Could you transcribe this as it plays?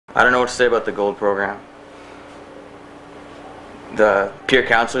I don't know what to say about the GOLD program. The peer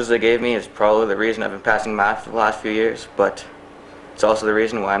counselors they gave me is probably the reason I've been passing math for the last few years, but it's also the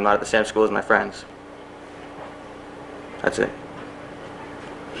reason why I'm not at the same school as my friends. That's it.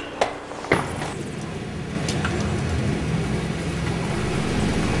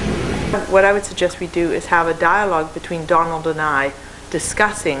 What I would suggest we do is have a dialogue between Donald and I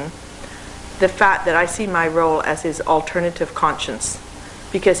discussing the fact that I see my role as his alternative conscience,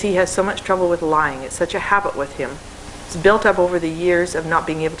 because he has so much trouble with lying. It's such a habit with him. It's built up over the years of not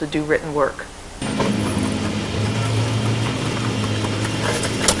being able to do written work.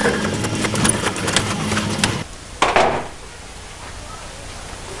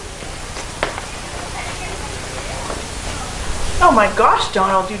 Oh my gosh,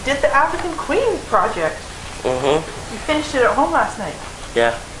 Donald, you did the African Queen project. You finished it at home last night.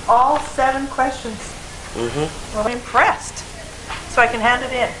 Yeah. All 7 questions. Well, I'm impressed. So I can hand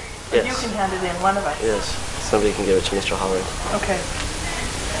it in. Or Yes. you can hand it in, one of us. Yes. Somebody can give it to Mr. Howard. Okay.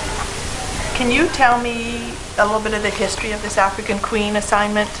 Can you tell me a little bit of the history of this African Queen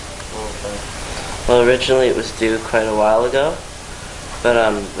assignment? Okay. Well, originally it was due quite a while ago, but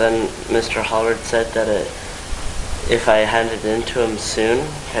then Mr. Howard said that if I handed it in to him soon,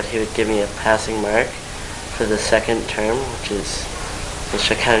 that he would give me a passing mark for the second term,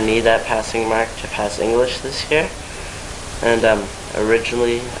 which I kind of need that passing mark to pass English this year. And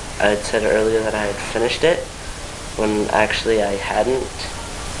originally I had said earlier that I had finished it, when actually I hadn't.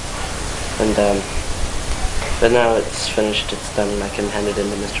 And but now it's finished, it's done, and I can hand it in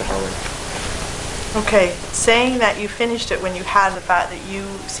to Mr. Howard. Okay, saying that you finished it when you had, the fact that you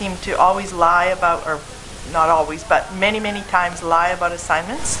seem to always lie about, or not always, but many, many times lie about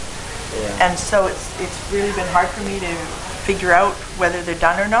assignments. Yeah. And so it's really been hard for me to figure out whether they're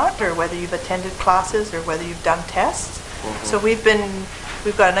done or not, or whether you've attended classes, or whether you've done tests. So we've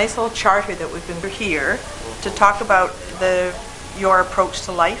got a nice little chart here that we've been here to talk about your approach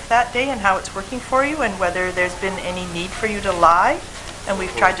to life that day and how it's working for you, and whether there's been any need for you to lie. And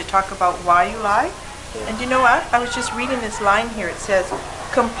we've tried to talk about why you lie. And you know what? I was just reading this line here. It says,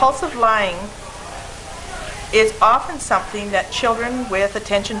 compulsive lying is often something that children with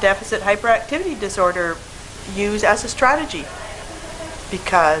attention deficit hyperactivity disorder use as a strategy,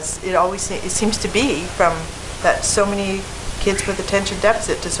 because it seems to be from that so many kids with attention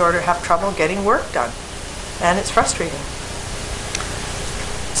deficit disorder have trouble getting work done, and it's frustrating.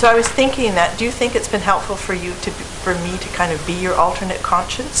 So I was thinking that, do you think it's been helpful for you for me to kind of be your alternate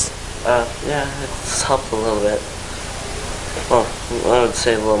conscience? Yeah, it's helped a little bit. Well, I would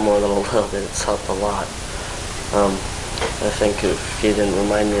say a little more than a little bit. It's helped a lot. I think if you didn't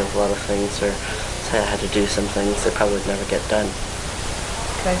remind me of a lot of things, or say I had to do some things, they probably would never get done.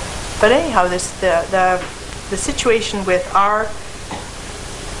 Okay. But anyhow, the situation with our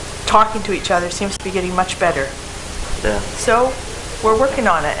talking to each other seems to be getting much better. Yeah. So we're working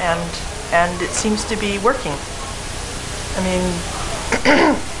on it, and it seems to be working. I mean,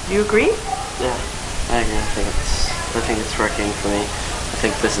 do you agree? Yeah, I agree. I think it's working for me. I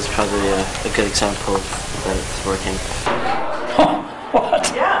think this is probably a good example that it's working.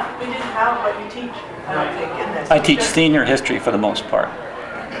 What? Yeah, we didn't have what you teach, I don't think, in this. I teach senior history for the most part,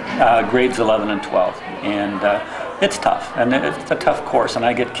 grades 11 and 12, and it's tough, and it's a tough course, and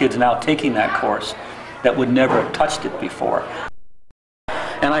I get kids now taking that course that would never have touched it before.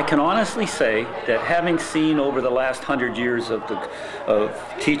 And I can honestly say that, having seen over the last 100 years of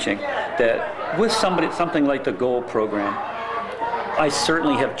teaching, that with something like the GOLD program, I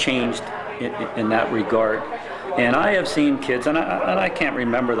certainly have changed in that regard. And I have seen kids, and I can't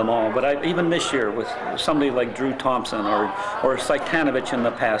remember them all, but even this year with somebody like Drew Thompson or Saitanovich in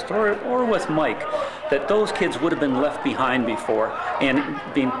the past, or with Mike, that those kids would have been left behind before and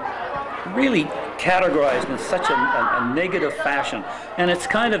been really categorized in such a negative fashion. And it's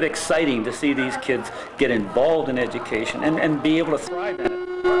kind of exciting to see these kids get involved in education and be able to thrive in it.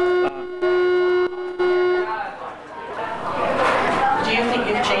 Do you think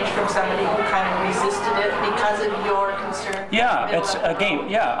you've changed from somebody who kind of resisted it because of your concern?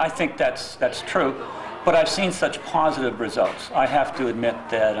 Yeah, I think that's true. But I've seen such positive results. I have to admit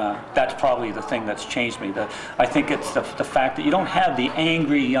that that's probably the thing that's changed me. I think it's the fact that you don't have the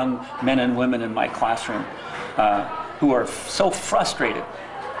angry young men and women in my classroom who are so frustrated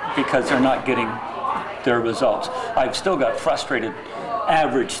because they're not getting their results. I've still got frustrated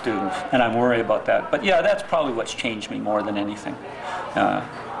average students, and I'm worried about that. But yeah, that's probably what's changed me more than anything.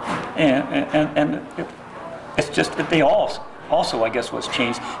 And it's just that they all also, I guess what's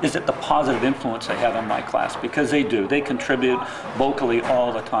changed is that the positive influence they have in my class, because they do. They contribute vocally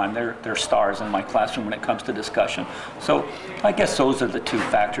all the time. They're stars in my classroom when it comes to discussion. So I guess those are the two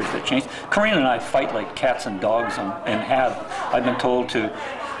factors that changed. Corinne and I fight like cats and dogs, and have, I've been told to,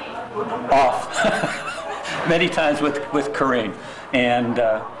 off many times with Corinne. And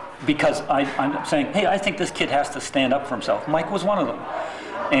because I'm saying, hey, I think this kid has to stand up for himself. Mike was one of them.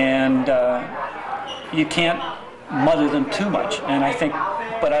 And you can't mother them too much. And I think,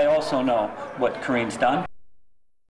 but I also know what Corinne's done.